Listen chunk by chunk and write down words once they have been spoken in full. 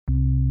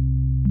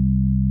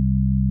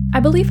I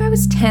believe I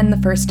was 10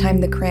 the first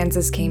time the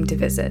Kranzes came to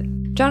visit.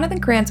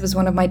 Jonathan Kranz was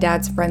one of my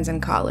dad's friends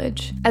in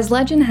college. As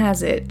legend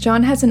has it,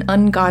 John has an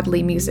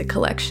ungodly music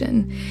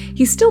collection.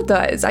 He still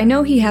does. I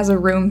know he has a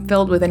room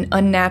filled with an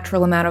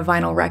unnatural amount of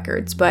vinyl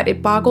records, but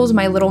it boggles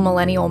my little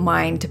millennial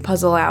mind to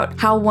puzzle out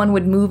how one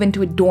would move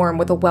into a dorm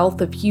with a wealth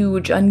of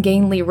huge,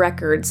 ungainly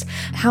records,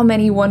 how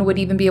many one would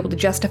even be able to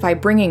justify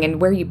bringing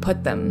and where you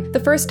put them. The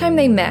first time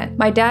they met,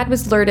 my dad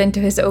was lured into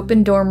his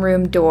open dorm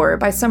room door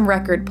by some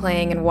record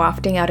playing and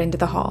wafting out into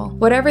the hall.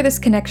 Whatever this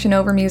connection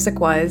over music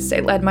was,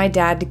 it led my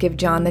dad to give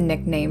John the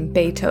nickname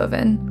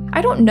Beethoven.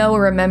 I don't know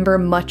or remember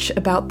much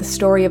about the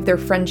story of their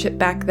friendship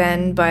back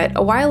then, but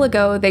a while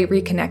ago they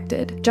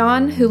reconnected.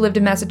 John, who lived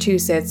in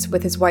Massachusetts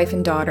with his wife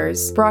and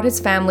daughters, brought his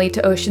family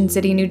to Ocean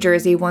City, New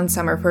Jersey one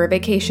summer for a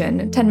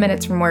vacation, 10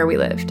 minutes from where we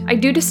lived. I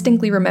do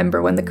distinctly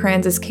remember when the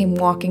Kranzes came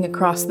walking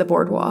across the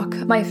boardwalk,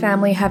 my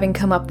family having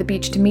come up the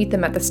beach to meet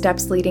them at the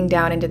steps leading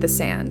down into the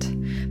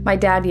sand. My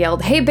dad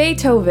yelled, "Hey,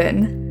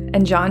 Beethoven!"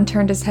 And John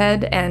turned his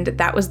head, and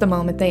that was the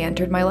moment they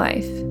entered my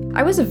life.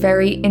 I was a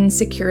very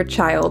insecure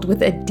child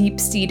with a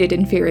deep-seated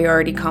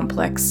inferiority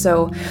complex,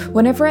 so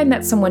whenever I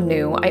met someone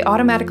new, I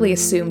automatically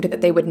assumed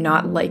that they would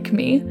not like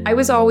me. I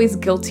was always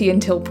guilty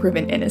until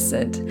proven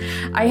innocent.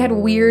 I had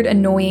weird,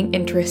 annoying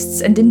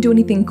interests and didn't do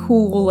anything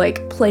cool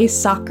like play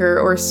soccer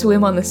or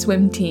swim on the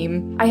swim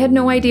team. I had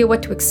no idea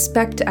what to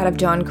expect out of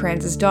John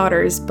Kranz's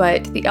daughters,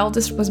 but the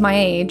eldest was my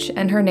age,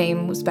 and her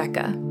name was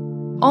Becca.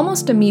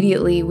 Almost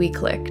immediately, we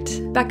clicked.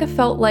 Becca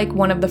felt like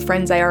one of the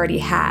friends I already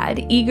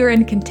had, eager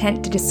and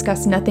content to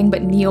discuss nothing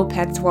but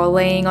Neopets while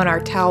laying on our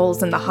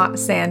towels in the hot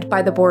sand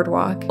by the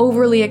boardwalk,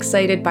 overly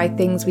excited by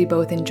things we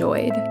both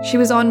enjoyed. She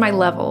was on my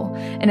level,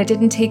 and it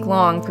didn't take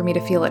long for me to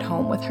feel at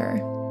home with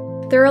her.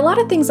 There are a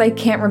lot of things I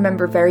can't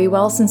remember very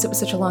well since it was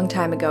such a long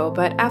time ago,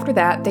 but after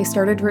that, they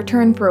started to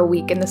return for a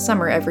week in the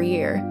summer every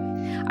year.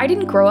 I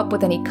didn't grow up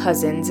with any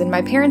cousins, and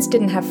my parents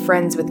didn't have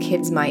friends with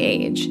kids my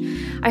age.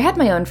 I had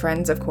my own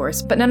friends, of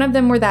course, but none of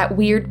them were that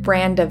weird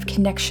brand of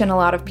connection a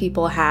lot of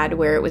people had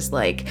where it was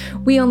like,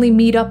 we only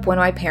meet up when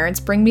my parents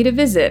bring me to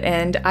visit,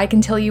 and I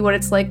can tell you what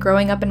it's like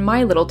growing up in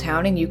my little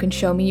town and you can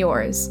show me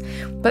yours.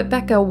 But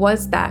Becca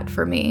was that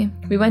for me.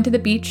 We went to the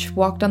beach,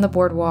 walked on the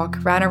boardwalk,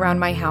 ran around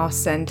my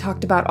house, and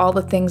talked about all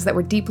the things that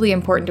were deeply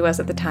important to us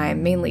at the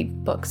time, mainly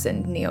books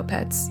and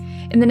Neopets.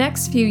 In the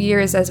next few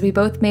years, as we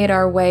both made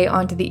our way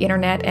onto the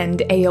internet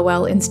and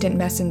AOL Instant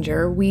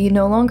Messenger, we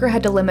no longer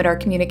had to limit our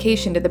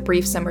communication to the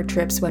brief summer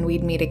trips when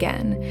we'd meet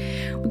again.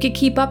 We could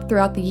keep up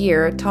throughout the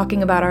year,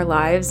 talking about our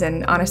lives,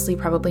 and honestly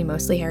probably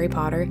mostly Harry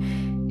Potter.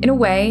 In a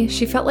way,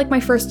 she felt like my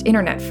first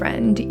internet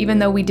friend, even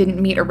though we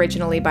didn't meet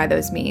originally by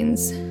those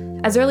means.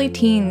 As early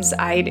teens,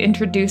 I'd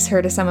introduce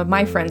her to some of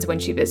my friends when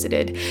she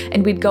visited,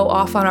 and we'd go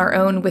off on our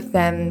own with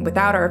them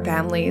without our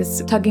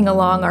families, tugging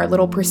along our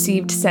little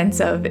perceived sense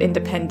of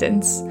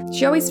independence.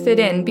 She always fit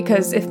in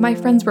because if my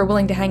friends were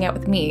willing to hang out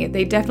with me,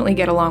 they'd definitely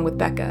get along with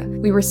Becca.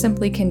 We were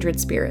simply kindred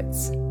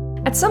spirits.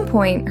 At some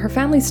point, her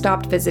family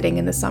stopped visiting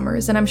in the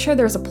summers, and I'm sure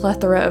there's a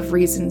plethora of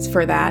reasons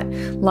for that.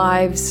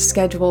 Lives,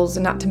 schedules,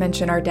 and not to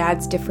mention our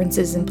dad's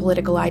differences in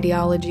political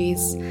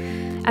ideologies.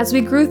 As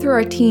we grew through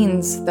our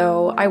teens,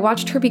 though, I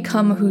watched her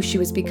become who she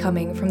was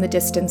becoming from the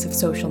distance of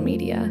social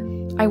media.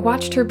 I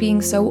watched her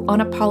being so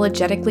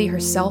unapologetically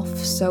herself,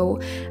 so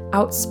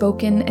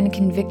outspoken and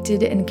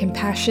convicted and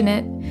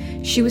compassionate.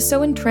 She was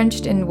so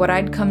entrenched in what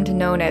I'd come to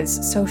know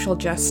as social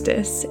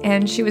justice,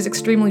 and she was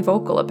extremely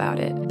vocal about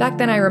it. Back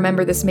then I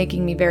remember this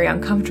making me very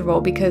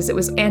uncomfortable because it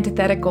was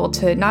antithetical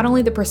to not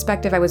only the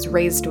perspective I was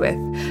raised with,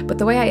 but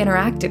the way I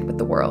interacted with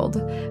the world.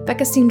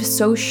 Becca seemed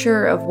so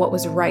sure of what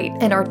was right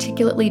and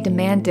articulately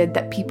demanded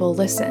that people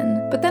listen.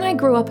 But then I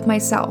grew up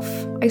myself.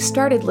 I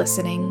started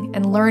listening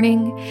and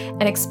learning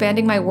and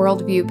expanding my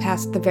worldview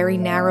past the very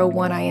narrow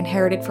one I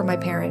inherited from my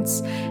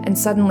parents, and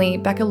suddenly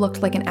Becca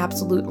looked like an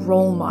absolute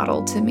role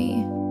model to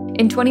me.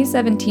 In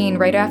 2017,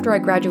 right after I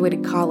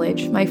graduated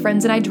college, my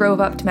friends and I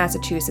drove up to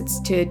Massachusetts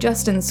to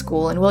Justin's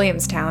school in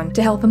Williamstown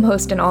to help him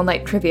host an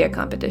all-night trivia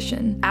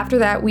competition. After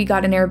that, we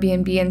got an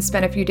Airbnb and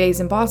spent a few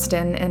days in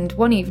Boston, and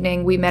one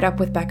evening we met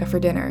up with Becca for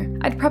dinner.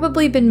 I'd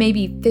probably been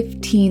maybe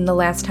 15 the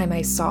last time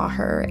I saw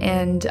her,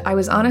 and I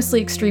was honestly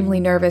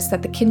extremely nervous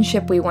that the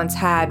kinship we once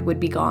had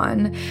would be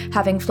gone,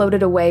 having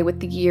floated away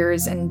with the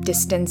years and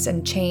distance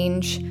and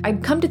change.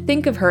 I'd come to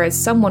think of her as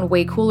someone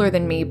way cooler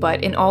than me,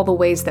 but in all the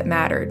ways that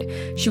mattered.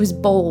 She was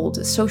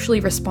bold, socially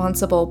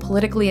responsible,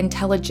 politically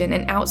intelligent,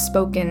 and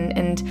outspoken,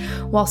 and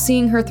while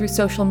seeing her through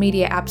social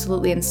media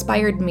absolutely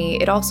inspired me,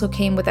 it also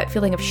came with that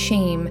feeling of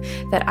shame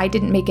that I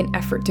didn't make an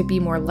effort to be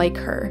more like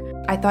her.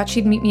 I thought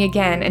she'd meet me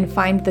again and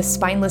find the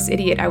spineless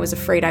idiot I was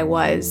afraid I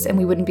was, and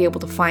we wouldn't be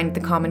able to find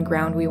the common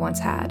ground we once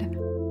had.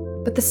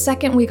 But the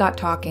second we got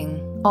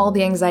talking, all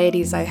the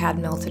anxieties I had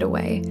melted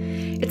away.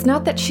 It's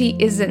not that she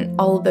isn't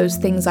all of those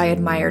things I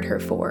admired her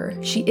for.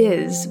 She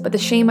is, but the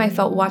shame I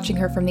felt watching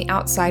her from the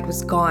outside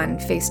was gone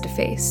face to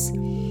face.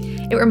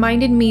 It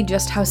reminded me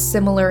just how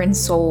similar in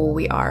soul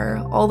we are,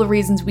 all the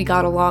reasons we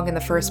got along in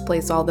the first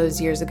place all those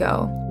years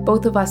ago.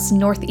 Both of us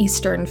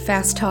northeastern,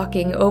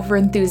 fast-talking,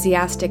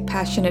 over-enthusiastic,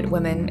 passionate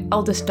women,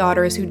 eldest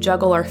daughters who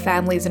juggle our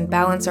families and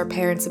balance our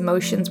parents'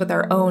 emotions with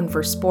our own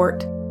for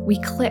sport. We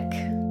click.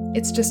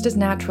 It's just as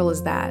natural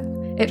as that.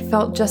 It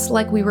felt just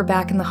like we were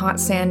back in the hot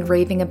sand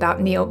raving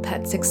about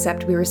Neopets,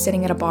 except we were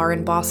sitting at a bar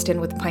in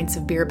Boston with pints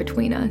of beer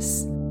between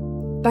us.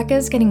 Becca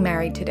is getting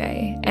married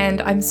today, and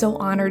I'm so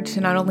honored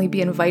to not only be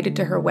invited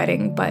to her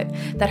wedding, but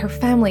that her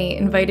family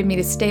invited me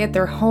to stay at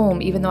their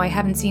home even though I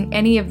haven't seen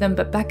any of them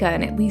but Becca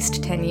in at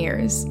least 10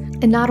 years.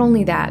 And not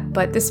only that,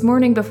 but this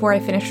morning before I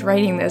finished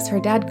writing this, her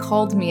dad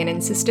called me and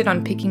insisted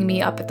on picking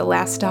me up at the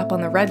last stop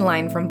on the Red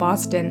Line from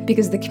Boston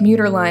because the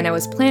commuter line I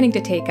was planning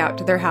to take out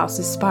to their house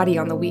is spotty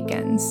on the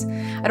weekends.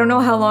 I don't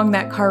know how long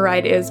that car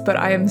ride is, but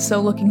I am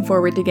so looking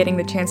forward to getting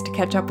the chance to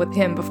catch up with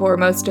him before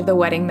most of the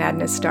wedding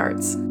madness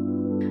starts.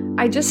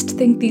 I just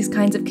think these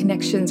kinds of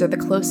connections are the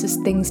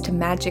closest things to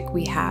magic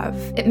we have.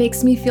 It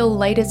makes me feel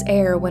light as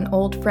air when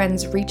old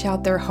friends reach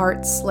out their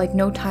hearts like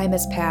no time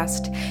has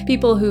passed,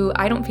 people who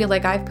I don't feel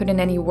like I've put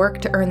in any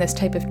work to earn this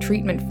type of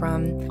treatment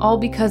from, all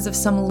because of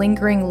some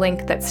lingering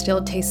link that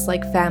still tastes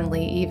like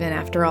family even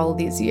after all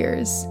these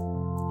years.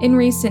 In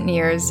recent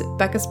years,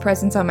 Becca's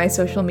presence on my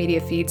social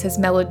media feeds has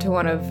mellowed to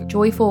one of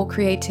joyful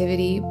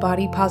creativity,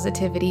 body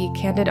positivity,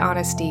 candid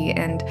honesty,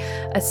 and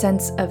a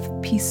sense of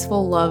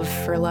peaceful love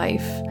for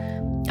life.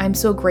 I'm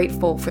so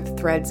grateful for the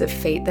threads of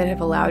fate that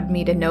have allowed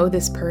me to know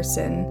this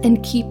person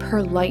and keep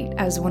her light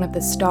as one of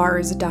the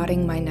stars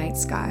dotting my night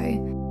sky.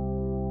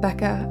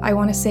 Becca, I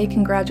want to say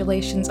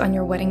congratulations on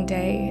your wedding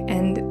day,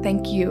 and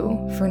thank you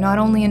for not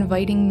only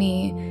inviting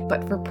me,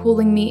 but for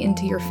pulling me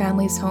into your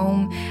family's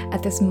home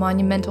at this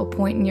monumental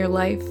point in your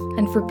life,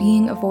 and for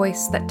being a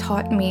voice that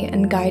taught me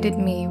and guided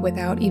me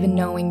without even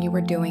knowing you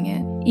were doing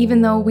it.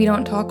 Even though we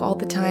don't talk all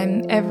the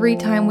time, every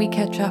time we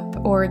catch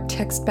up or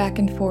text back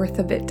and forth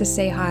a bit to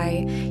say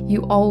hi,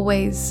 you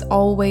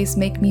always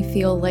make me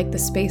feel like the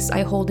space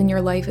I hold in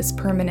your life is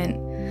permanent,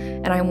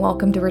 and I'm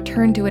welcome to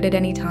return to it at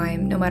any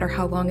time, no matter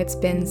how long it's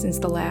been since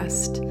the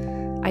last.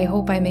 I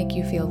hope I make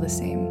you feel the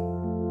same.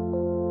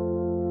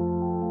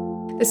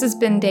 This has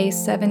been day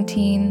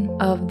 17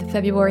 of the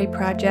February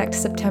Project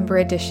September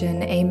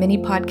edition, a mini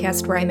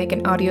podcast where I make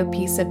an audio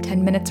piece of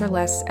 10 minutes or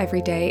less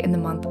every day in the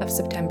month of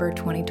September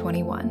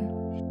 2021.